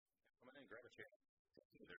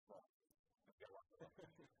small.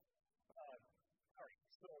 All right,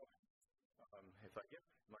 so if I get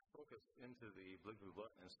my focus into the blue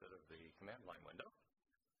button instead of the command line window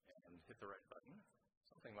and hit the right button,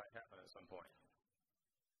 something might happen at some point.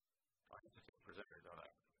 I have to take a presenter, don't I?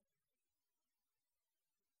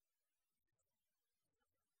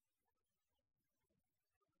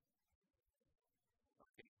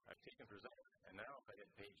 Okay, I've taken presenter, and now if I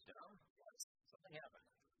hit page down, yes, something happened.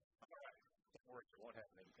 All right, don't worry, it won't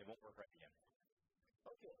happen. It won't work right again.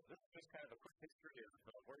 Okay, this is just kind of a quick history of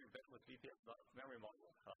where you've been with BPF memory model.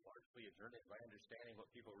 Largely a journey by understanding what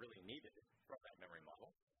people really needed from that memory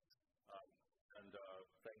model.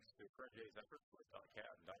 Thanks to Puranjay's efforts with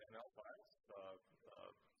 .CAD and .ml files,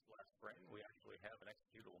 last spring we actually have an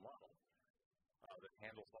executable model that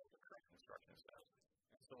handles all the correct instruction sets.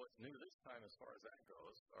 And so what's new this time as far as that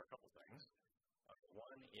goes are a couple things.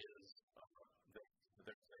 One is that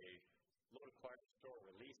there's a load, acquire, store,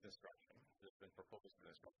 release instruction that's been proposed in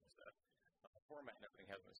the instruction set. Format and everything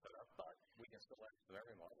has been set up, but we can still access the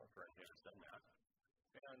memory model. Puranjay has done that.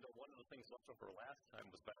 And one of the things left over last time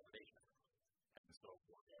was validation. And so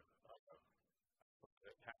we're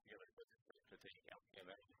happy to take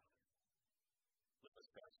LPMA, litmus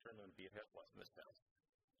test, turn them to BPF lesson this test.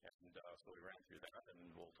 And so we ran through that,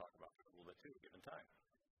 and we'll talk about it a little bit too, given time.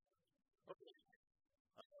 Okay.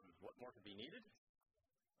 What more could be needed?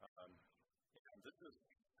 And this is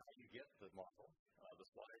how you get the model. The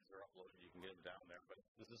slides are uploaded. You can get them down there, but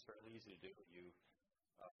this is fairly easy to do.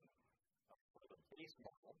 For the base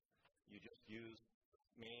model, you just use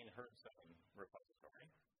main HERD7 repository.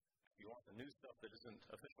 If you want the new stuff that isn't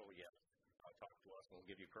official yet, talk to us, and we'll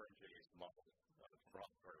give you Puranjay's model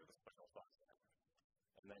repository with a special file set.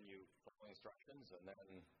 And then you follow instructions, and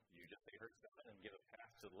then you just say HERD7 and give a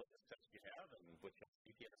path to the litmus test you have, and which has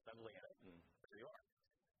BPF assembly in it, and there you are.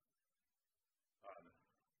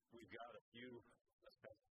 We've got a few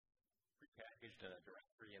prepackaged in a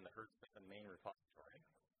directory in the HERD7 main repository.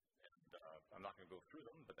 And I'm not going to go through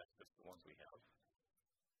them, but that's just the ones we have.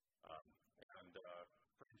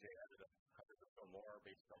 Puranjay added 100 or so more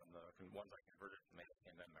based on the ones I converted to make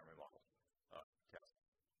and then memory model test.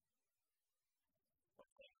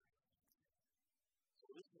 Okay.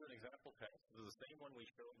 So this is an example test. This is the same one we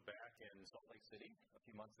showed back in Salt Lake City a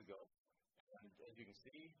few months ago. And as you can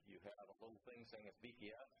see, you have a little thing saying it's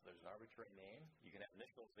BPF. There's an arbitrary name. You can have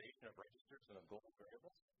initialization of registers and of global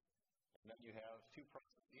variables. And then you have two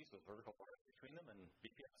processes with vertical bars between them and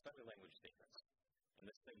BPF assembly language statements.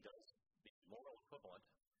 And this thing does the moral equivalent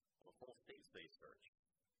of a full state space search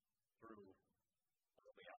through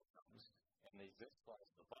all the outcomes. And the exist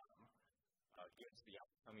clause at the bottom gives the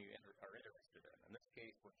outcome you are interested in. In this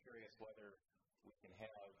case, we're curious whether we can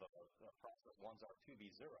have a process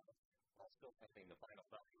 1R2B0 while still typing the final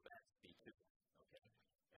value of X B2. Okay?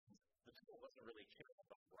 And the tool doesn't really care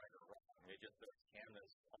about right or wrong. It just says can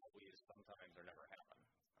this always, sometimes, or never happen.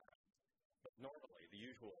 But normally, the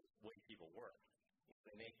usual way people work is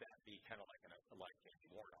they make that be kind of like a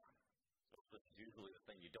life-changing warn-on. So this is usually the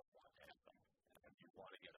thing you don't want to happen. And you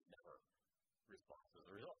want to get a never response as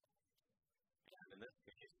a result. And in this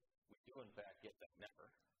case, we do in fact get that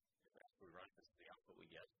never. If that's what we run, this is the output we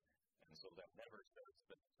get. And so that never says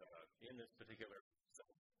that in this particular set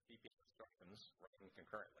of BPF instructions running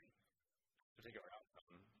concurrently, this particular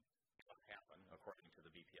outcome cannot happen according to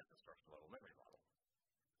the BPF instruction level memory model.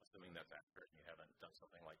 Assuming that's accurate and you haven't done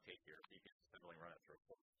something like take your BPF assembly, run it through a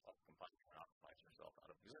full compiler and optimize yourself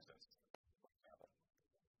out of existence, for example.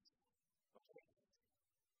 Okay.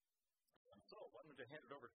 So I'm going to hand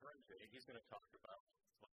it over to Puranjay. He's going to talk about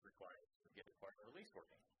what's required to get acquired release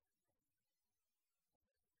working.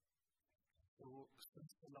 So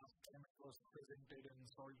since the last time it was presented in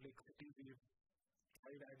Salt Lake City, we've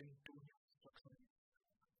tried adding two new instructions,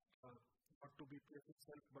 not to BPF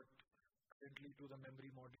itself, but currently to the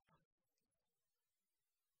memory module.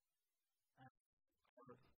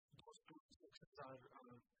 And those two instructions are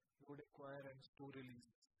load acquire and store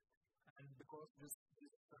release. And because these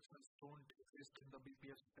instructions don't exist in the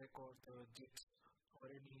BPF spec or the JITs or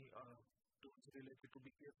any tools related to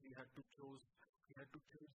BPF, we had to choose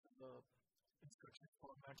the instruction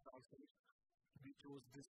formats ourselves. We chose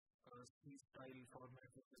this C-style format,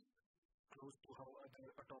 which is close to how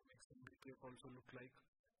other atomics in BPF also look like.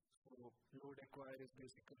 So load acquire is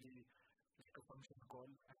basically like a function call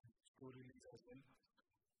and store release as well.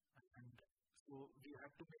 And so we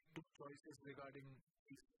have to make two choices regarding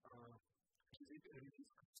these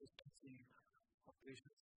release consistency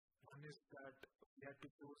operations. One is that we have to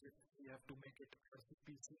choose if we have to make it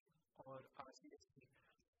RCPC or RCSP.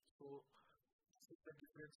 So this is the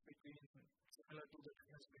difference between, similar to the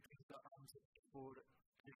difference between the ARM64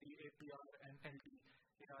 APR and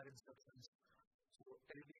LDAR instructions. So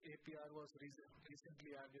LDAPR was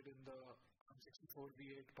recently added in the 64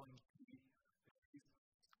 V8.3 release,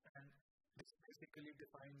 and this basically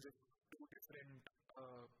defines if two different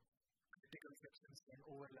critical sections can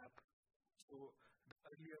overlap. So the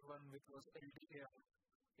earlier one, which was LDAR,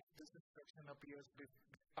 if this instruction appears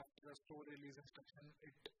after a store release instruction,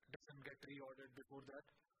 it doesn't get reordered before that.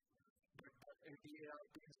 But the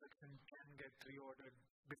LDARP instruction can get reordered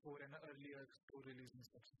before an earlier store release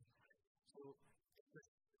instruction. So this is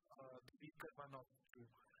the weaker one of two.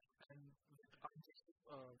 And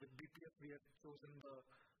with BPF, we have chosen the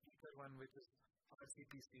weaker one, which is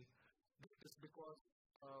RCPC. This is because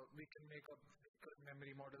we can make a weaker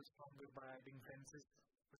memory model stronger by adding fences.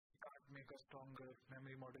 But we can't make a stronger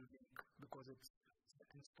memory model weak because it's set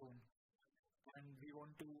in stone. And we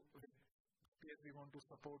want to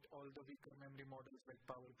support all the weaker memory models like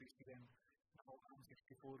PowerPC and now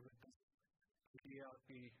ARM64 with this DARP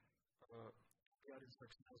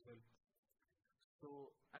instruction as well.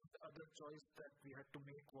 So, and the other choice that we had to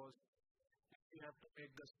make was we have to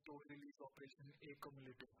make the store release operation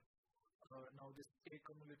accumulative. Now, this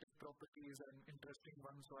accumulative property is an interesting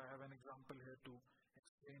one, so I have an example here to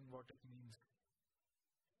explain what it means.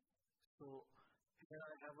 So, here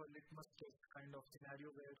I have a litmus test kind of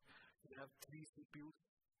scenario where we have three CPUs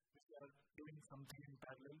which are doing something in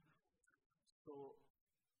parallel. So,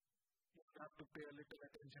 you have to pay a little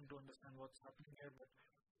attention to understand what's happening here, but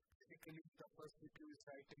basically the first CPU is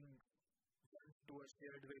writing one to a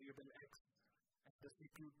shared variable x, and the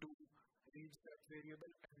CPU2 reads that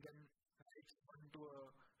variable and then writes one to a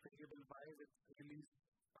variable y with release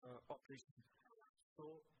operation.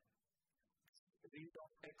 So, read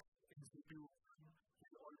of x in CPU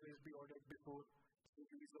will always be ordered before the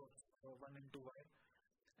release of 1 into y.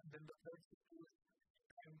 And then the third CPU is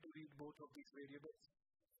trying to read both of these variables.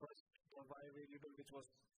 First, the y variable which was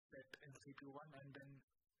set in CPU1 and then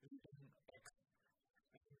reading x.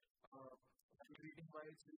 And while reading y,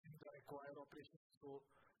 it's using the acquire operation. So,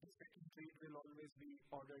 the second read will always be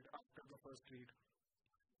ordered after the first read.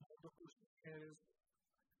 Now, the question here is,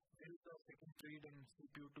 will the second read in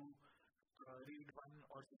CPU2 read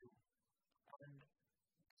 1 or 0? And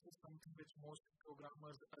this is something which most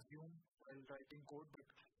programmers assume while writing code, but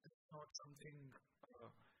it's not something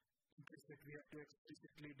implicit. We have to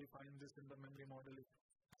explicitly define this in the memory model if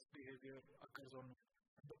this behavior occurs or not.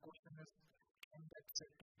 And the question is, can that set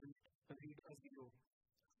read a 0?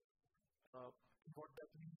 What that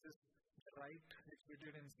means is the write which we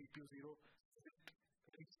did in CPU0, it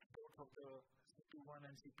reached both of the CPU1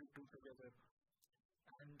 and CPU2 together.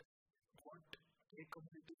 And what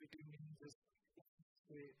accumulativity means is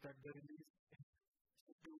say that the release in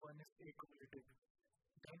CPU1 is accumulative.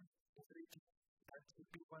 Then everything that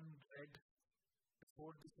CPU1 read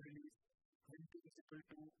before this release will be visible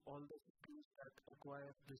to all the CPUs that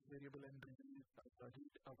acquire this variable and read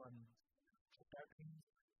a 1. So that means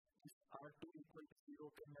if R2 equal to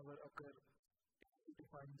 0 can never occur if we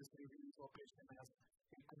define this release operation as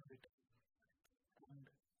accumulative. And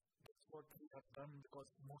that's what we have done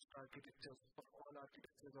because most architectures, or all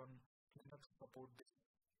architectures on Linux support this.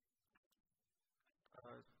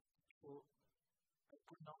 So I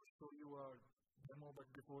could now show you a demo, but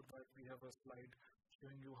before that we have a slide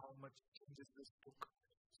showing you how much changes this took.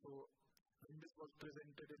 So when this was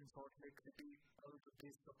presented in Salt Lake City,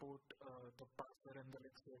 they support the parser and the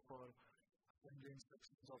lexer for assembly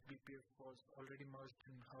instructions of BPF was already merged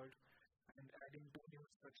in HUD, and adding two new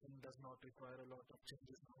instructions does not require a lot of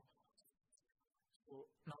changes now. So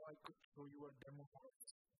now I could show you a demo of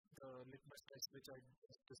the litmus test which I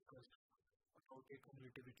just discussed about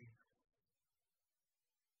accumulativity.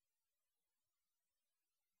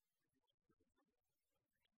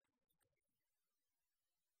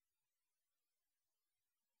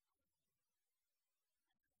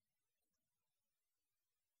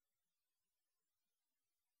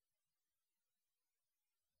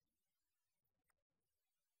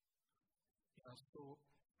 So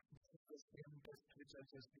this is the same test which I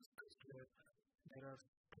just discussed where there are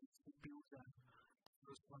two CPUs and the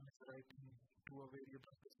first one is writing to a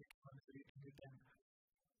variable, the second one is reading it and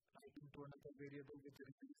writing to another variable with the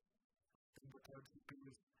release. Then the third CPU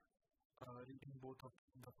is reading both of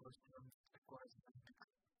them. The first one requires semantics.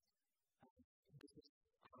 And this is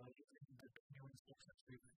using the new instructions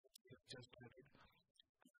we have just added.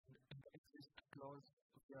 And in the exist clause,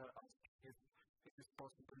 we are asking if it is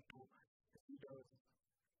possible to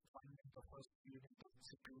find the first read in the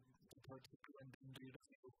CPU, the third CPU, and then read a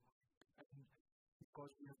 0. And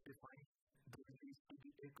because we have defined the release to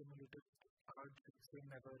be accumulative, hard to say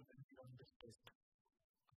never when we run this test.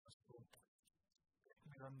 So let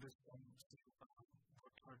me run run this from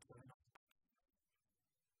towards the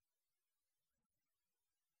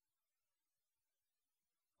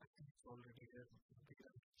I think it's already there.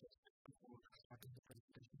 Just before starting the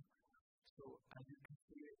presentation. So as you can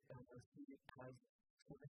see, it has 7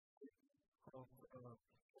 of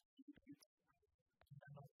fields.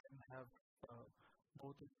 None of them have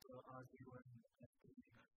both the RU and the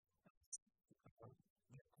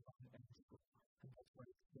and that's why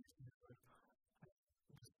it's never just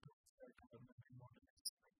memory model is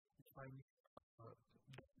defining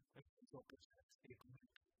the operational statement.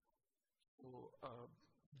 So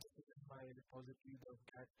this is in my repository, the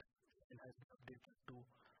cat has been updated to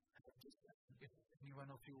have this. If any one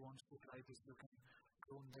of you wants to try this, you can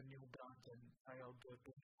clone the new branch and try out the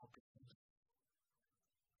two operations.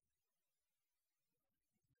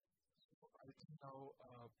 So I think now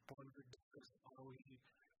Paul will discuss how he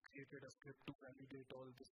created a script to validate all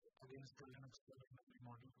this against the Linux memory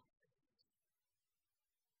model.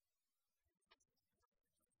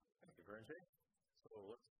 Thank you, Puranjay. So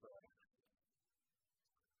let's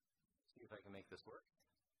see if I can make this work.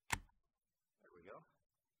 There we go.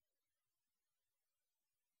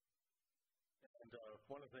 And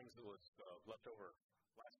one of the things that was left over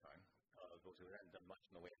last time was we hadn't done much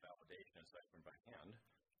in the way of validation aside from by hand.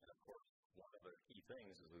 And of course, one of the key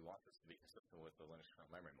things is we want this to be consistent with the Linux kernel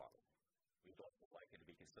memory model. We'd also like it to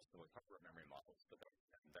be consistent with hardware memory models, but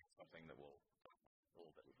that's something that we'll talk about a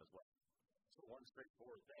little bit as well. So one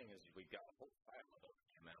straightforward thing is we've got a whole file of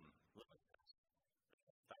MM limit tests.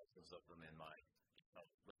 There's thousands of them in my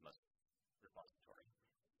litmus repository.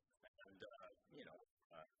 And,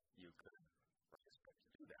 you could write a script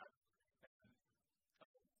to do that.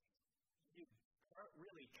 You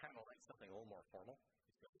really kind of like something a little more formal.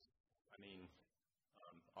 Because,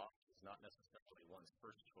 opt is not necessarily one's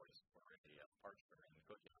first choice for a parser and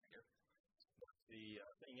code generator. But the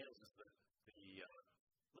thing is that the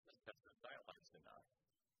litmus test is stylized enough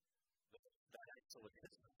that actually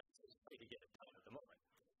is the way to get it done at the moment.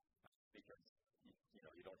 Because,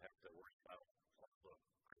 you don't have to worry about all the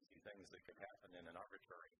crazy things that could happen in an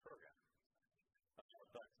arbitrary program.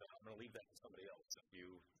 But I'm going to leave that to somebody else. If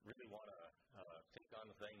you really want to take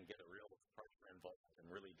on the thing and get a real parser involved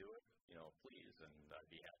and really do it, please, and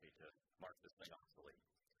I'd be happy to mark this thing obsolete.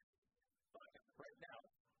 But right now,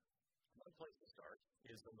 one place to start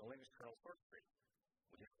is in the Linux kernel source tree.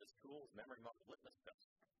 We have this tools memory model litmus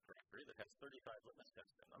test directory that has 35 litmus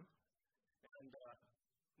tests in them. And,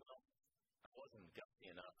 I wasn't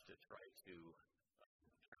gutsy enough to try to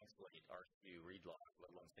translate RCU read log,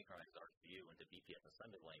 let alone synchronize RCU into BPF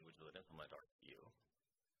assembly language that would implement RCU.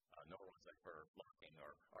 Nor was I for locking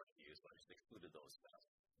or RCU, so I just excluded those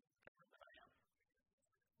tests.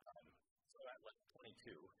 So that left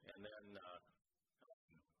 22, and then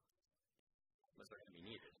was there going to be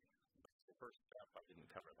needed? The first step, I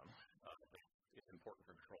didn't cover them. It's important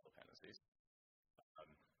for control dependencies.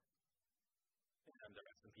 And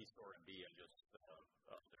SMP store and B,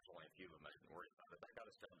 there's only a few of them I didn't worry about. But that got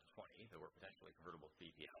us down to 20 that were potentially convertible to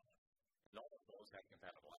BPF. And all of those had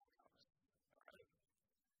compatible outcomes. Right?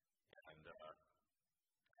 And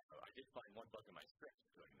I did find one bug in my script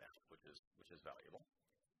doing that, which is valuable.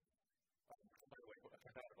 By the way, a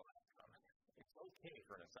compatible outcome. It's okay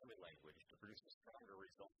for an assembly language to produce a stronger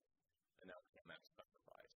result than LKMM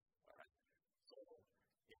specifies. All right? So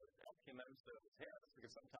if LKMM says yes, it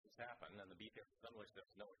can sometimes happen, and the BPF assembler says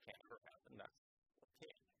no, it can't ever happen. That's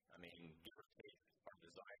okay. Give or take our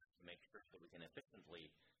desire to make sure that we can efficiently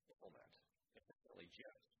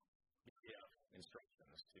jet BPF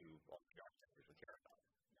instructions to all the architectures we care about.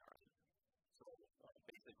 All right. So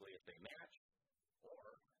basically, if they match,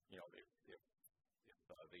 or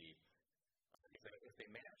if they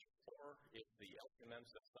match, or if the LKMM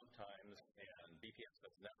says sometimes and BPF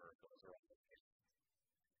says never, those are all okay.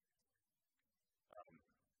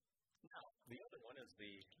 Now, the other one is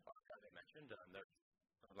the archive I mentioned. There's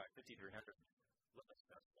like 5,300 litmus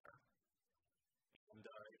tests there. And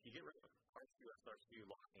if you get rid of RCU, SRCU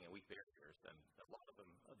locking and weak barriers, then a lot of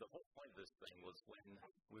them, the whole point of this thing was when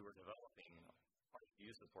we were developing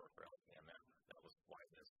RCU support for LKMM. That was why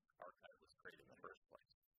this archive was created in the first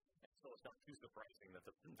place. And so it's not too surprising that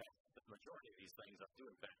the majority of these things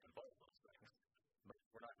do in fact involve those things. But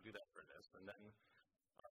we're not going to do that for this. And then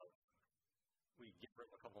we get rid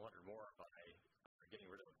of a couple hundred more by getting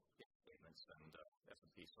rid of if statements and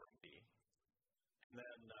SMP sort of B. And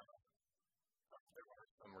then there are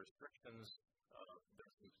some restrictions.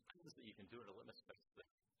 There's some things that you can do in a limit space that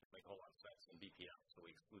make a whole lot of sense in BPF, so we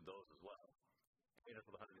exclude those as well. We end up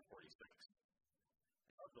with 146.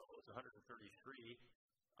 Of those, 133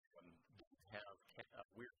 have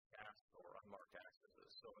weird cache or unmarked accesses.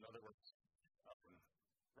 So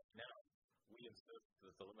Right now, we insist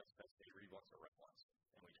that the limits test say read once or write once,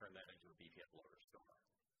 and we turn that into a BPF loader store.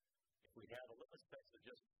 If we have a limits test that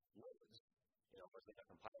just loads, let's say a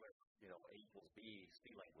compiler, A equals B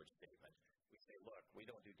C language statement, we say, look, we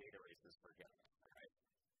don't do data races for get, right?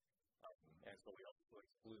 And so we also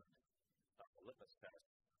exclude the limits test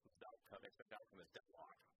whose outcome is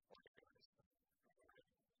deadlock or data race.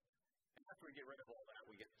 And after we get rid of all that,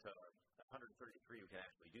 we get to 133 we can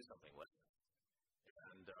actually do something with.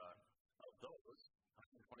 And of those,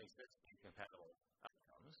 126 incompatible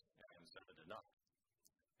outcomes, and 7 did not.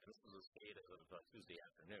 And this was the state as of Tuesday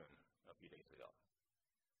afternoon a few days ago.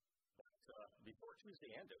 But before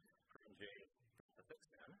Tuesday ended, Puranjay got the fix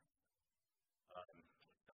in. And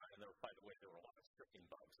by the way, there were a lot of scripting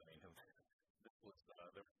bugs. I mean, this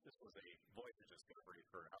was a voyage discovery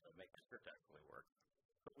for how to make the script actually work.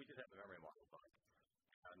 But we did have a memory model bug.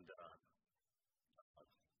 And the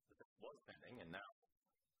fix was pending, and now,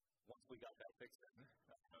 once we got that fix in,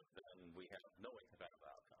 then we have no incompatible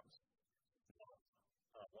outcomes.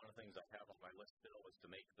 One of the things I have on my list still is to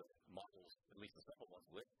make the models, at least the simple ones,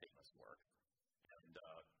 with statements work. And,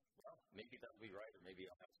 maybe that'll be right, or maybe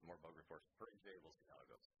I'll have some more bug reports for Puranjay. We'll see how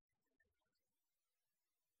it goes.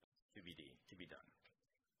 TBD, to be done.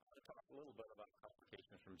 I'll talk a little bit about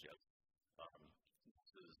complications from JIT.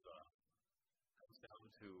 This comes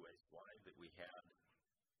down to a slide that we had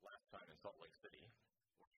last time in Salt Lake City,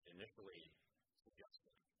 where we initially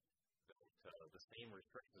suggested that the same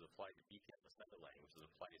restrictions apply to BPF assembly language as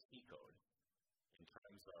apply to C code in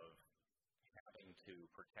terms of having to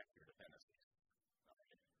protect your dependencies.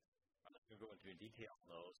 I'm not going to go into detail on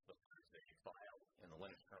those, but there's a file in the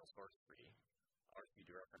Linux kernel source tree,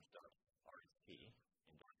 rcdereference.rst,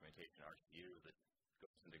 in documentation RCU, that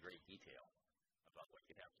goes into great detail about what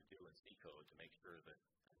you have to do in C code to make sure that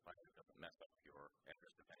the compiler doesn't mess up your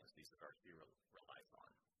address dependencies that RCU relies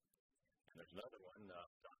on. And there's another one,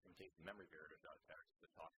 documentation memory variables.txt,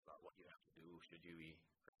 that talks about what you have to do should you be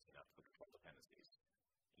crazy enough to control dependencies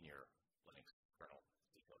in your Linux kernel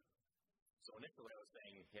C code. So initially I was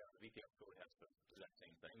saying, yeah, the BPF code has to do that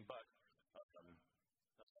same thing, but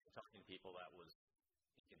talking to people, that was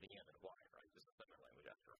inconvenient and why, right? This is another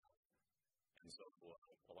language after all. And so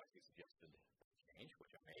OIC suggested change,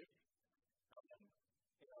 which I made.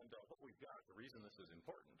 And what we've got, the reason this is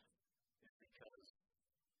important, is because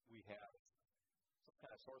we have some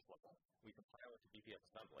kind of source level. We compile it to BPF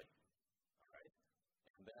assembly, all right?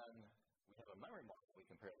 And then we have a memory model we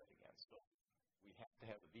compare that against. So we have to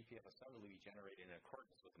have the BPF assembly be generated in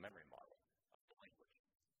accordance with the memory model of the language.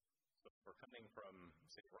 So if we're coming from,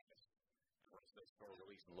 say, Rust, and Rust does store,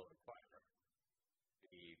 release, and load acquire,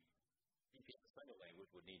 the BPF assembly language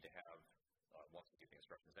would need to have, once we get the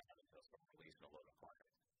instructions out, a store, release, and a load acquire.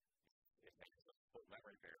 If it has a full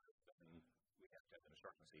memory variable, then we have to have an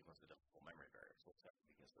instruction sequence that does full memory variables, so it's have to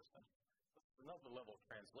be consistent. But another level of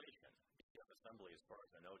translation, BPF assembly, as far as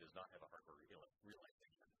I know, does not have a hardware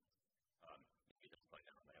realization. Maybe it does by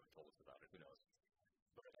now, and they haven't told us about it, who knows.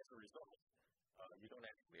 But as a result, you don't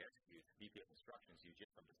actually execute BPF instructions, you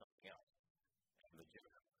jump them to something else. And the JIT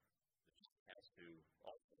has to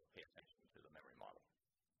also pay attention to the memory model.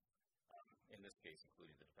 In this case,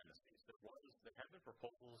 including the dependencies. There have been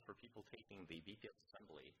proposals for people taking the BPF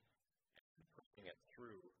assembly and pushing it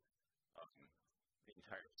through the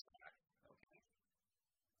entire stack. Okay.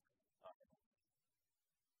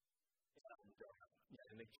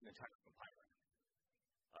 And the entire compiler.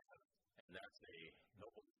 And that's a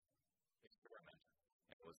noble experiment.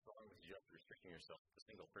 And it was strong with just restricting yourself to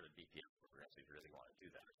single-threaded BPF programs if you really want to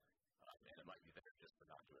do that. And it might be better just to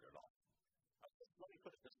not do it at all. Let me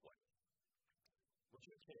put it this way. Would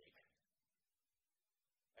you take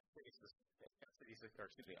ARM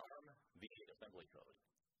V8 assembly code,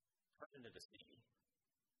 turn it into C,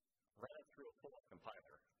 run it through a pull-up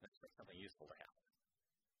compiler, and expect something useful to happen?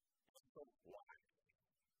 It's so black.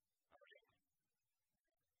 Okay.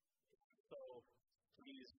 So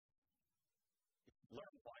please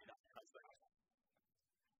learn why not cut that.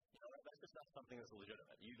 That's just not something that's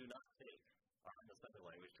legitimate. You do not take ARM assembly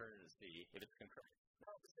language, turn it into C, if it's concurrent. No,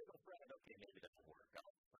 if it's single thread, okay, maybe that will work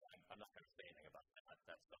out. I'm not going to say anything about that.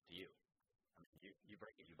 That's up to you. I mean, you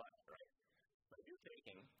break it, you buy it, right? But if you're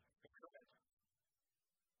taking concurrent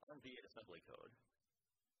ARM V8 assembly code,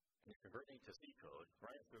 and you're converting to C code,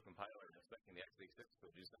 running through a compiler and expecting the x86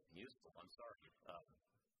 code to do something useful, I'm sorry.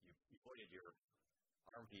 You voided your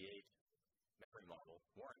ARM V8 memory model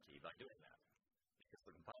warranty by doing that. Because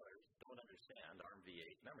the compilers don't understand ARM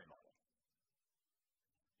V8 memory model.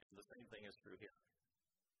 And the same thing is true here.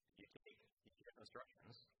 You take BPF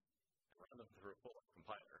instructions and run them through a full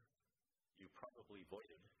compiler, you probably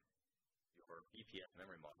voided your for BPF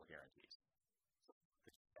memory model guarantees. So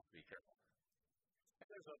you have to be careful.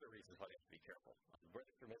 And there's other reasons why you have to be careful.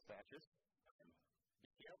 Register mismatches.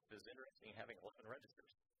 BPF is interesting having 11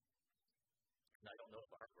 registers. And I don't know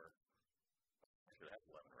if the hardware should have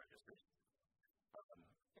 11 registers.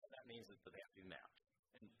 And that means that they have to be mapped.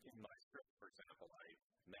 And in my script, for example, I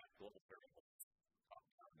mapped global variables top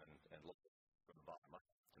down and looked from the bottom up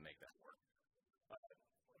to make that work.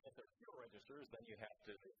 If there are fewer registers, then you have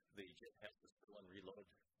to, the JIT has to still and reload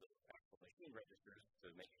the actual machine registers to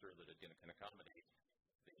make sure that it can accommodate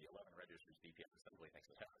the 11 registers BPF assembly thinks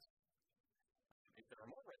it has. If there are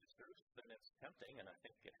more registers, then it's tempting, and I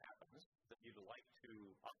think it happens, that you'd like to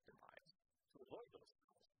optimize to avoid those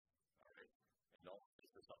cells. All right? And all this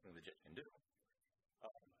is something the JIT can do.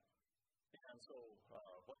 And so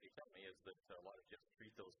what they tell me is that a lot of JITs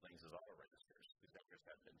treat those things as auto registers. These vectors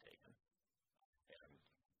have been taken. And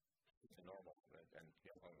it's normal, and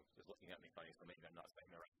is looking at me funny, so maybe I'm not saying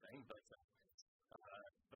the right thing, but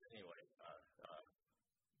anyway,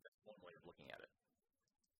 that's one way of looking at it.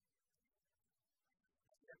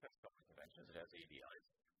 That's calling conventions. It has ABIs.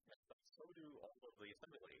 But so do all of the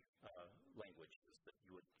assembly languages that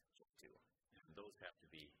you would jump to. And those have to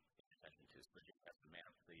be paid attention to, so that you have to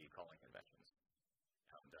map the calling conventions.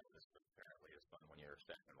 And this apparently is fun when you're a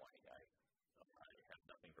stack unwinding guy. I have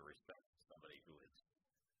nothing but respect for somebody who is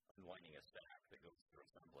unwinding a stack that goes through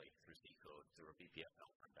assembly, through C code, through a BPF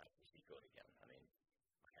helper, and back through C code again. I mean,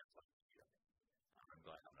 my hands off to you. I'm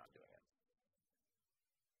glad I'm not doing it.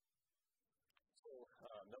 So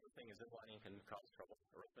another thing is inlining can cause trouble.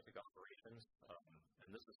 Arithmetic operations,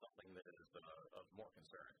 and this is something that is of more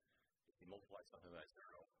concern. If you multiply something by 0,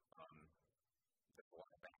 there's a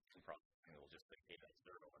lot of back-end processing that will just say, hey, that's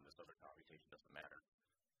 0, and this other computation doesn't matter.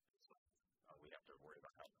 So we have to worry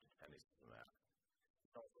about how much dependencies on that.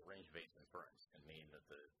 Also, range-based inference can mean that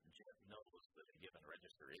the JIT knows that a given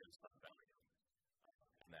register is some value,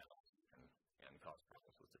 and that also can cause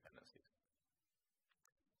problems with dependencies.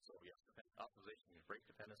 So yes, optimization can break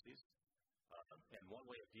dependencies, and one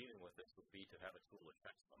way of dealing with this would be to have a tool that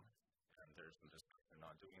checks them. And there's some discussion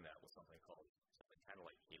on doing that with something kind of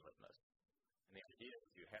like k-litmus. And the idea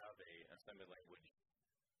is you have an assembly language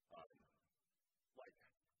like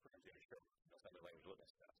Puranjay showed, an assembly language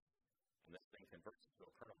litmus test. And this thing converts it to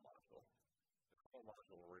a kernel module. The kernel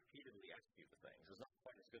module will repeatedly execute the things. It's not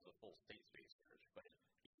quite as good as a full state space search, but it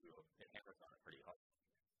hammers on it pretty hard.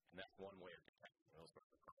 And that's one way of detecting those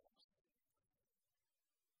sorts of problems.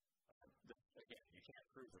 Again, you can't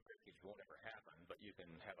prove the breakage won't ever happen, but you can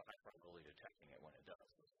have a high probability of detecting it when it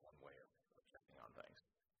does. That's one way of checking on things.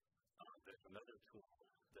 There's another tool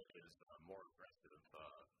that is more aggressive.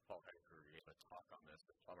 Paul Hecker gave a talk on this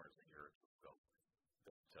at Plumbers a year or two ago.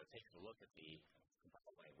 That takes a look at the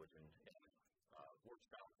compile language and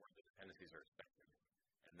works out where the dependencies are expected,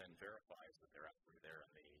 and then verifies that they're actually there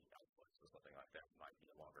in the output. So something like that might be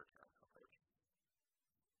a longer-term approach.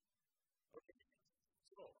 Okay,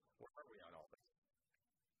 so where are we on all this?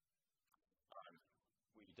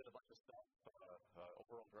 We did a bunch of stuff,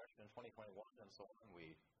 overall direction in 2021 and so on.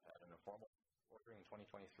 We had an informal ordering in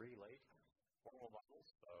 2023 late. Formal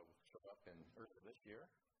models showed up in early this year,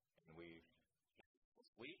 and we this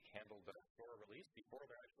week handled the store release before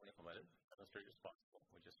they're actually implemented. Demonstrate responsible.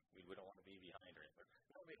 We don't want to be behind or anything.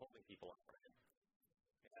 We want to be holding people up, right?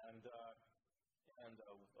 And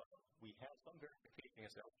we have some verification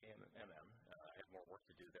against LKMM. I have more work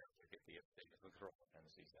to do there to get the control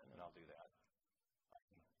dependencies in, and I'll do that.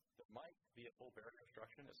 There might be a full barrier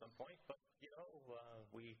instruction at some point, but,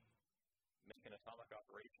 we make an atomic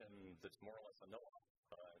operation that's more or less a no-op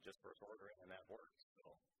just for its ordering, and that works. So,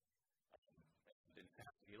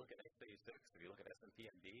 if you look at x86, if you look at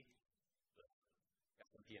SMPMD, the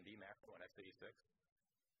SMPMD macro in x86,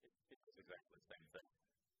 it does exactly the same thing.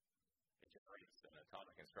 It generates an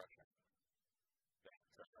atomic instruction that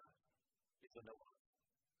is a no-op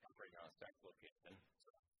operating on a stack location.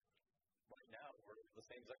 So right now, we're the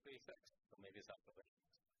same as x86, so maybe it's not sufficient.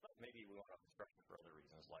 But maybe we want to have instruction for other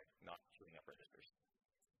reasons, like not shooting up registers.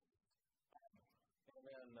 And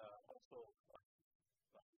then also,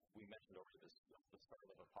 we mentioned over the start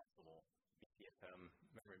of a possible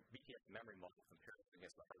BPF memory model comparison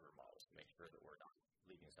against the hardware models to make sure that we're not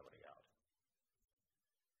leaving somebody out.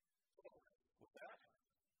 So, with that,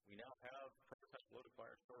 we now have prototype load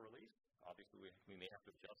acquired store release. Obviously, we may have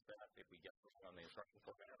to adjust that if we get on the instruction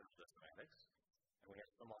format or the semantics. And we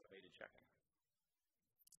have some automated checking.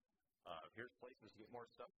 Here's places to get more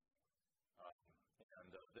stuff.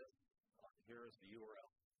 Here is the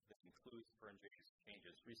URL that includes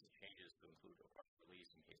Puranjay's recent changes to include a product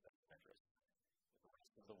release in case that's of interest. The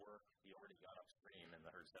rest of the work you already got upstream in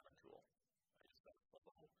the HERD7 tool. stuff,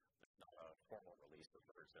 although there's not a formal release of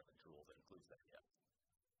version 7 tool that includes that yet.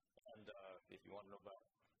 And if you want to know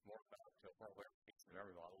more about formal verification of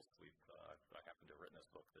memory models, I happen to have written this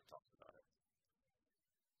book that talks about it.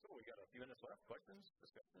 So we got a few minutes left. Questions,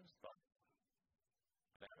 discussions, thoughts?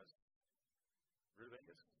 Bananas?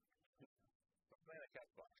 Rutabagas? Banana cat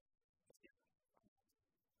box.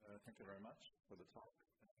 Thank you very much for the talk.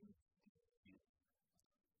 The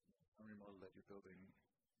memory model that you're building,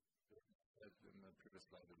 in the previous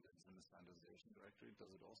slide, it is in the standardization directory. Does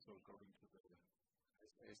it also go into the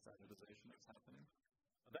SA standardization that's happening?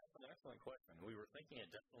 That's an excellent question. We were thinking it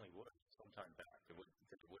definitely would sometime back. It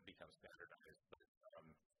would become standardized, but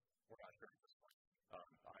we're not sure at this point.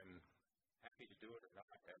 I'm happy to do it or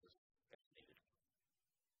not as needed.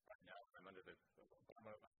 Right now, I'm under the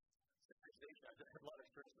standardization. I have a lot of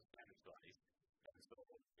experience with standards bodies, and so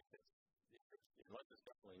unless it's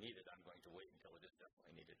definitely needed, I'm going to wait until it is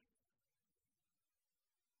definitely needed.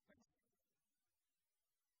 Thanks.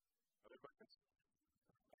 Other questions?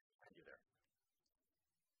 Thank you there.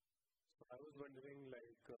 So I was wondering,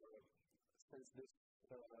 since this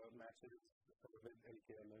matches with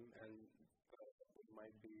LKMM and there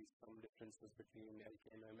might be some differences between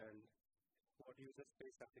LKMM and what user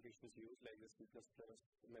space applications use, like the C++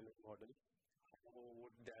 memory model, how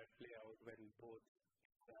would that play out when both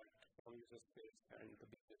that from user space and the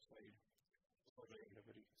BPF side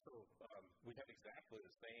memory? So we have exactly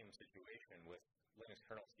the same situation with Linux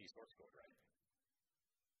kernel C source code, right?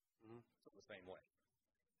 Mm-hmm. So the same way.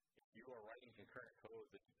 If you are writing concurrent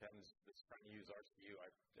code that's trying to use RCU,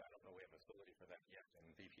 I don't know we have a facility for that yet in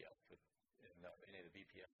BPF, in any of the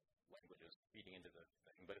BPF languages feeding into the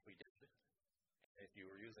thing, but if we did, if you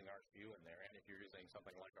were using RCU in there, and if you're using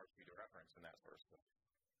something like RCU to reference and that sort of stuff,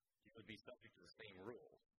 you would be subject to the same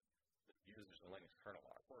rules that users in Linux kernel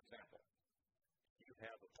are. For example, if you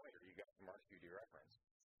have a pointer you got from RCU to reference,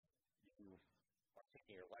 you are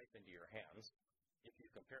taking your life into your hands if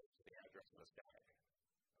you compare it to the address of a static.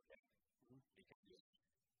 Okay? Mm-hmm. Because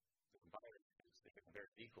the compiler, they can compare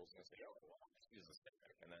it equals and say, oh, well, I'll just use the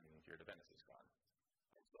static, and then your dependency's gone.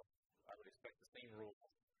 And so I would expect the same rules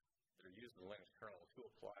that are used in the Linux kernel to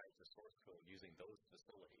apply to source code using those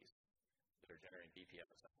facilities that are generating BPF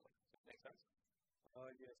assembly. Does that make sense?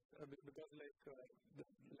 Yes, because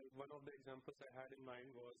one of the examples I had in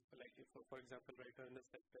mind was if, for example, right in the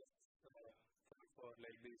set tests for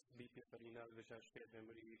these BPF arenas which are shared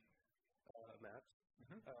memory maps,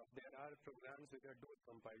 there are programs which are dual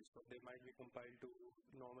compiled, so they might be compiled to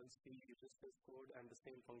normal C user space code, and the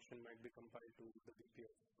same function might be compiled to the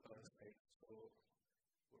BPF side. So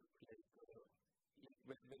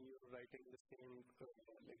when you're writing the same,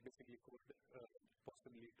 basically code,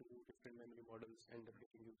 possibly two different memory models end up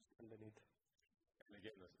getting used underneath. And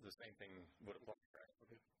again, the same thing would apply, right?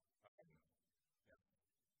 Okay. Yeah.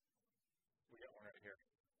 We got one right here.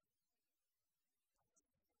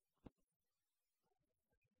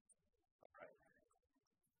 All right.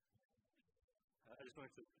 I just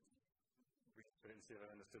wanted to see if I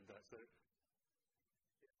understood that. So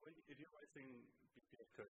if you're writing BPF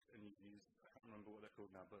code and you use, I can't remember what they're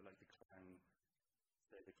called now, but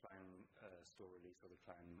the clan store release or the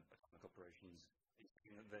clan atomic operations, are you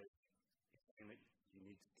saying that you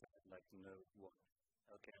need to know what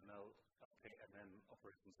LKMM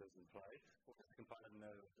operations those imply, or does the compiler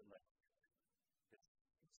know that this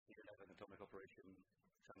C11 atomic operation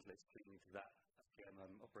translates cleanly to that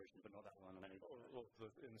LKMM operation, but not that one? And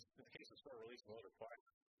In the case of store release and load require,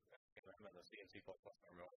 and the C and C++ are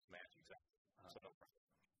match exactly. So no problem.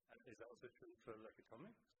 And is that also true for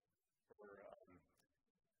atomic? There are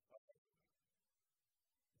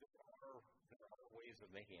ways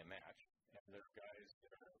of making a match, and there are guys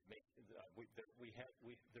that are making.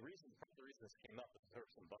 The reason this came up is there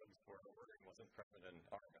were some bugs where the wording wasn't present in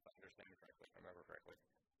ARM, if I understand correctly, if I remember correctly.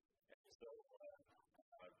 And so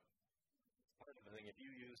part of the thing, if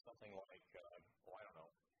you use something like,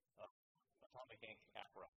 Atomic Inc.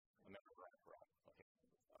 APRA, a member of APRA, okay,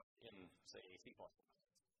 in, say, C++,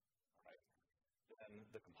 right, then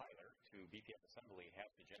the compiler to BPF assembly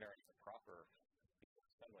has to generate the proper BPF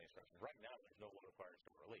assembly instructions. Right now, there's no one required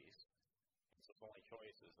store release, and so the only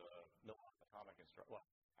choice is no atomic instruction. Well,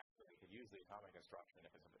 actually, you could use the atomic instruction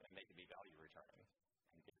and make it be value returning,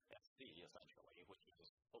 and get SD essentially, which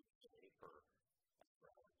is okay for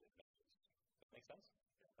images. Does that make sense?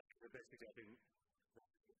 Yeah. Basically,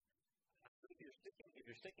 if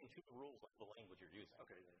you're sticking to the rules of the language you're using,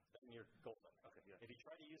 okay, then you're golden. Okay, yeah. If you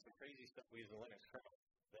try to use the crazy stuff we use in Linux kernel,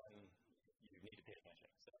 then you need to pay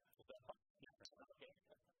attention. Is that fine? Yeah. Okay.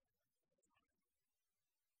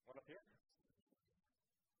 One up here?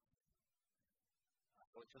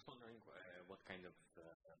 was just wondering what kind of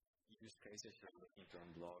use cases you're looking to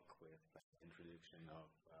unblock with the introduction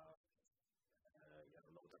of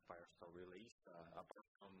loaded Firestore release, apart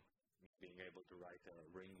from being able to write a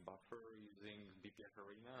ring buffer using BPF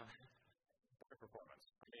Arena. Better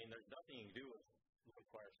performance. I mean, there's nothing you can do with load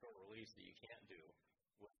Firestore release that you can't do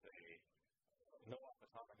with a no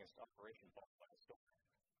autonomous operation buffer by a store.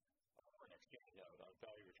 Or an exchange, a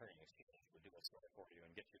value returning exchange would do a store for you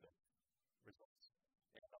and get you the results.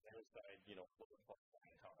 And on the other side, load plus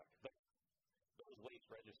atomic. But those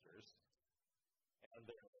weights registers, and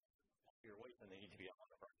they're heavier weight than they need to be on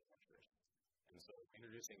the architectures. And so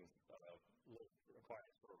introducing load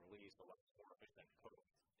Firestore release allows more efficient code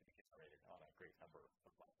to be generated on a great number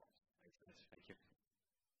of platforms. Makes sense. Thank you.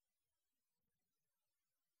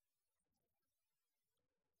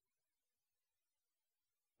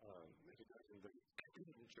 Regarding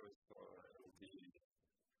the choice for the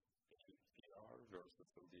PR versus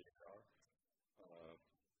LDAR, I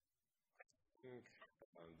think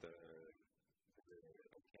the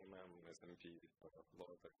KMM SMP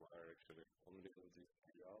load acquire actually only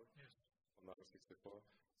LDAR on R64.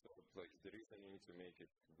 So the reasoning to make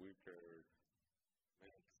it weaker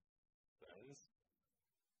makes sense.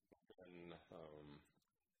 Then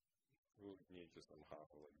we would need to somehow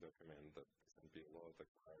document that SMP load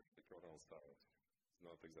acquired the kernel style is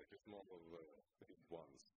not exactly small of the big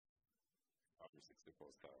ones,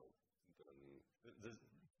 R64 style. Then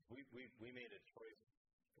we made a choice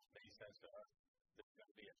that made sense to us. There's going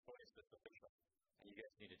to be a choice that's official, and you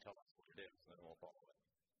guys need to tell us what it is, and then we'll follow it.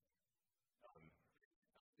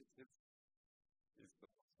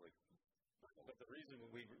 But the reason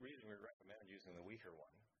we recommend using the weaker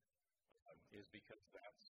one is because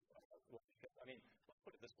that's, let's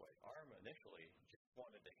put it this way. ARM initially just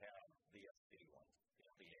wanted to have the SD one, the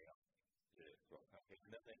LDAR. Okay.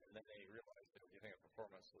 And then they realized they were giving it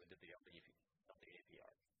performance, so they did the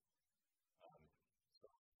LDAPR.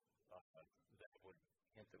 That would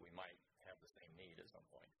hint that we might have the same need at some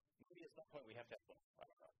point. Maybe at some point we have to have both. I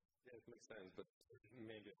don't know. Yeah, it makes sense, but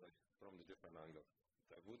maybe from the different angle.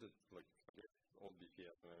 Would it, forget all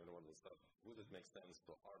BPF and all the stuff, would it make sense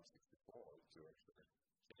for ARM64 to actually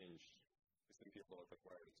change SMP load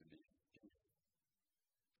acquired to be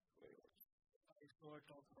I saw a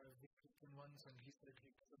talk by Victor once, and he said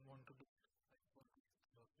he doesn't want to do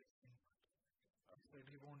fixing. He said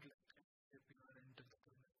he won't let APR into the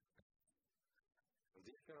kernel.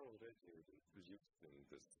 The APR already is used in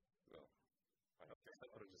this, I have a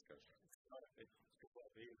separate discussion. It's well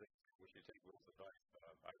be that we should take Will's advice.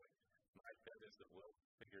 My bet is that Will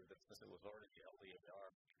figured that since it was already the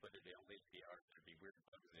LDAR, but the LDAPR, there'd be weird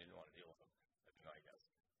bugs and he didn't want to deal with them. That'd be my guess.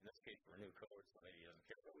 In this case, for new code, so maybe he doesn't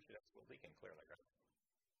care, but we should absolutely can clear that.